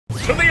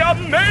to the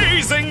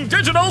Amazing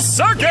Digital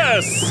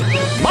Circus!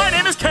 My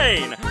name is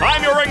Kane.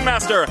 I'm your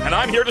ringmaster, and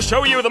I'm here to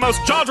show you the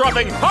most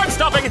jaw-dropping,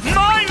 heart-stopping,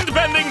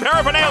 mind-bending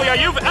paraphernalia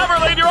you've ever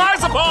laid your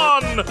eyes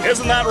upon!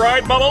 Isn't that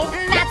right, Bubble?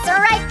 That's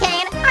right,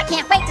 Kane. I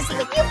can't wait to see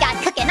what you've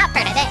got cooking up for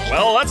today.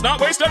 Well, let's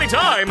not waste any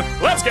time.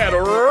 Let's get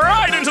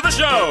right into the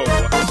show!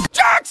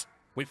 Jax!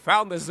 We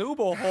found the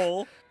Zooble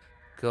hole.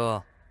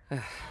 Cool.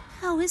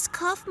 How is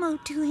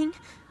Kaufmo doing?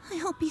 I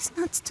hope he's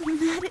not still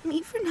mad at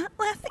me for not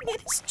laughing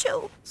at his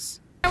jokes.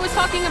 I was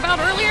talking about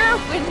earlier,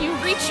 when you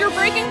reach your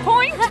breaking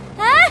point?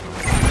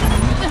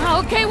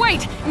 Okay,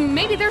 wait.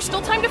 Maybe there's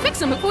still time to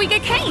fix him if we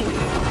get Kane.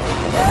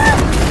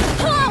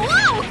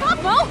 Whoa,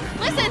 Kaufmo!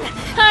 Listen,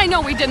 I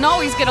know we didn't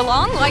always get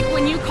along, like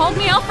when you called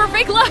me out for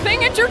fake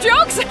laughing at your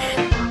jokes.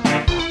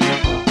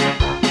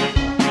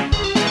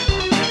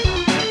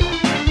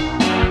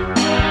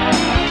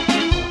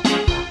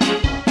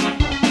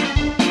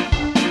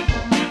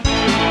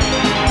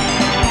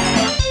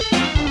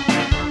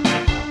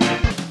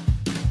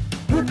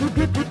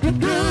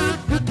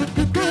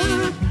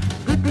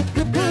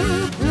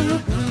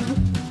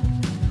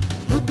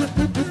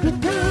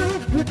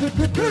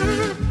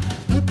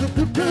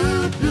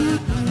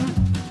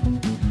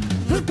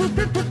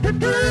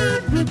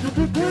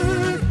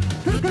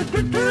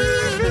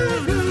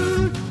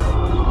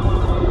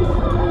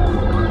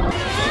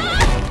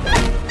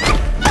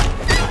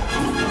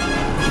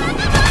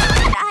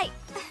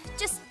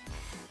 Just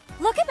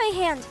look at my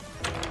hand.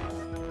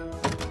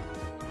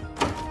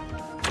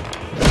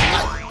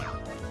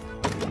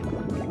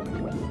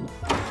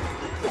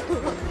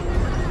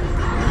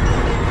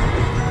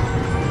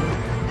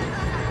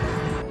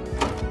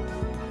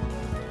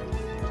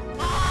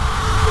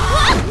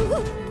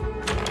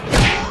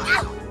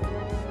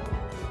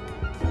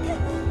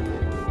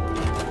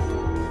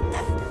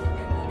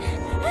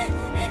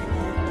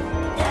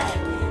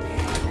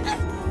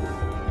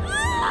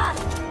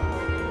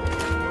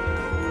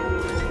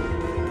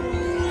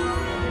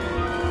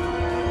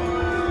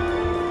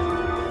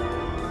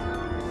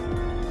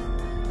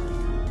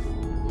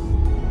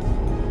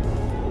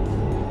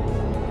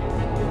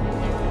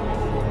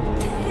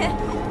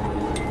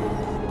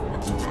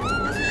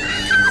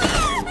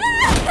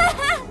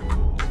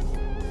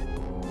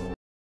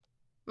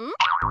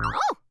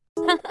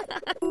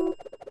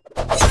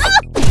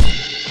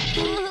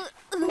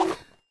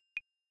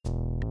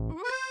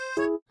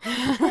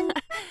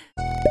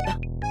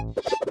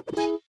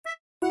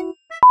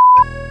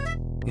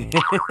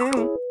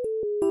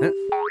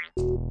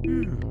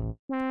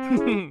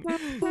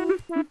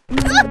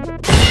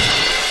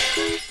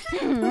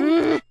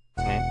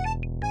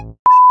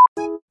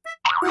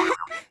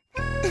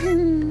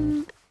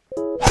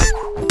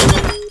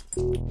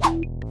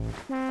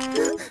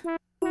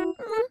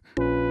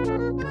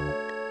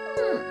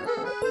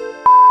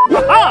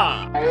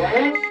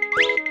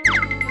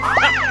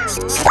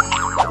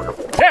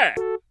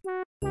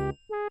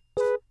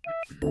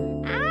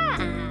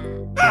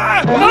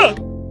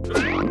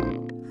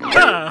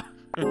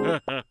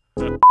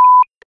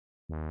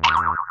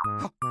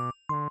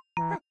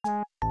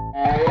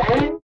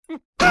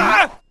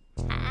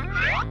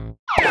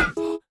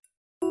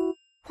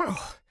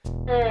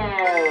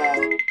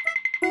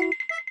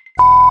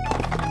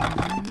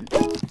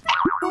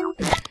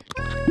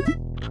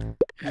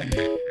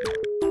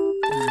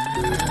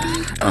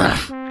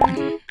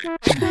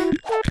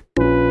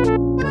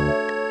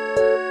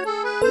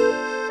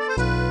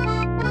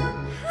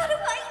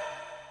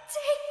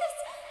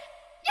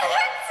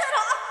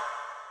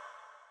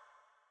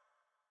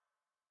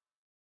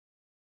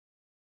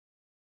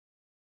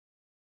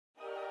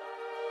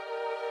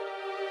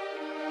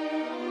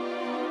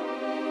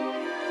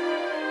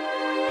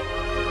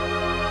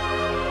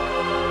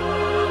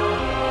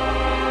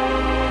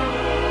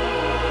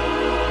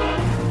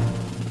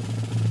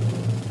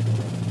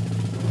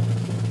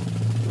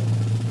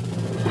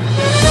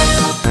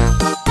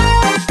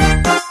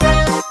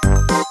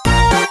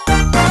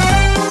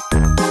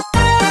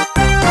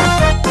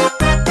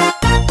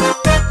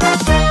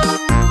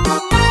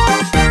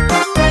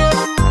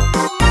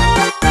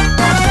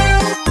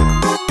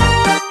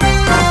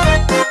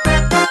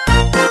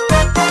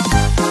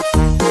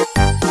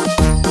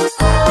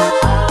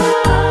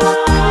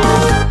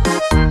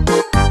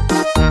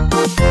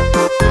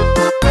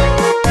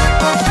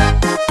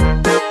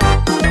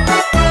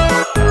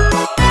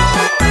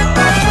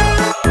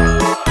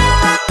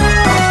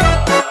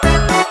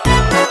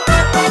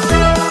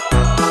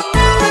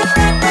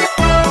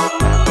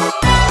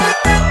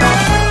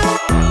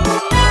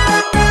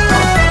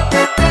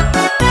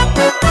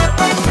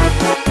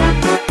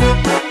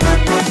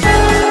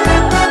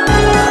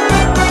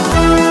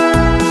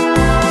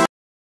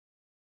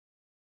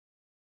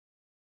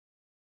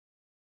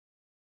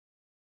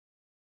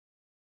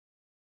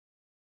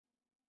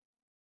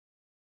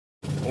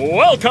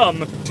 Welcome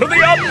to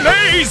the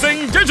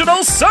Amazing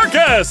Digital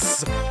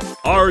Circus!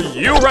 Are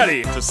you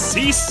ready to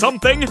see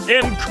something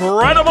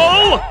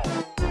incredible?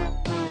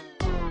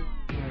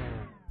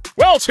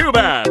 Well, too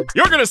bad.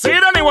 You're gonna see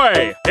it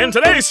anyway. In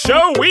today's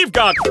show, we've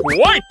got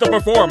quite the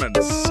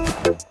performance.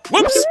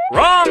 Whoops!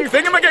 Wrong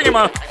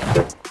thingamagingama!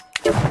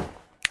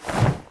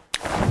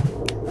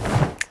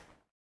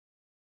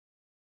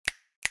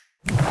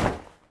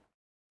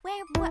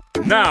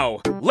 Now,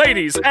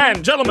 ladies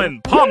and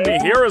gentlemen,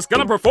 Pomni here is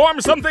gonna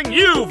perform something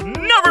you've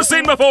never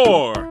seen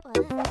before!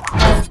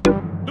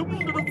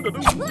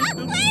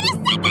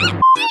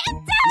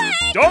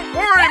 Don't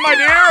worry, my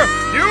dear!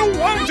 You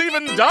won't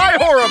even die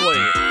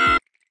horribly!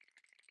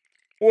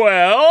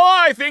 Well,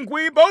 I think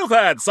we both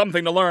had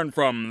something to learn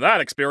from that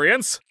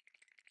experience.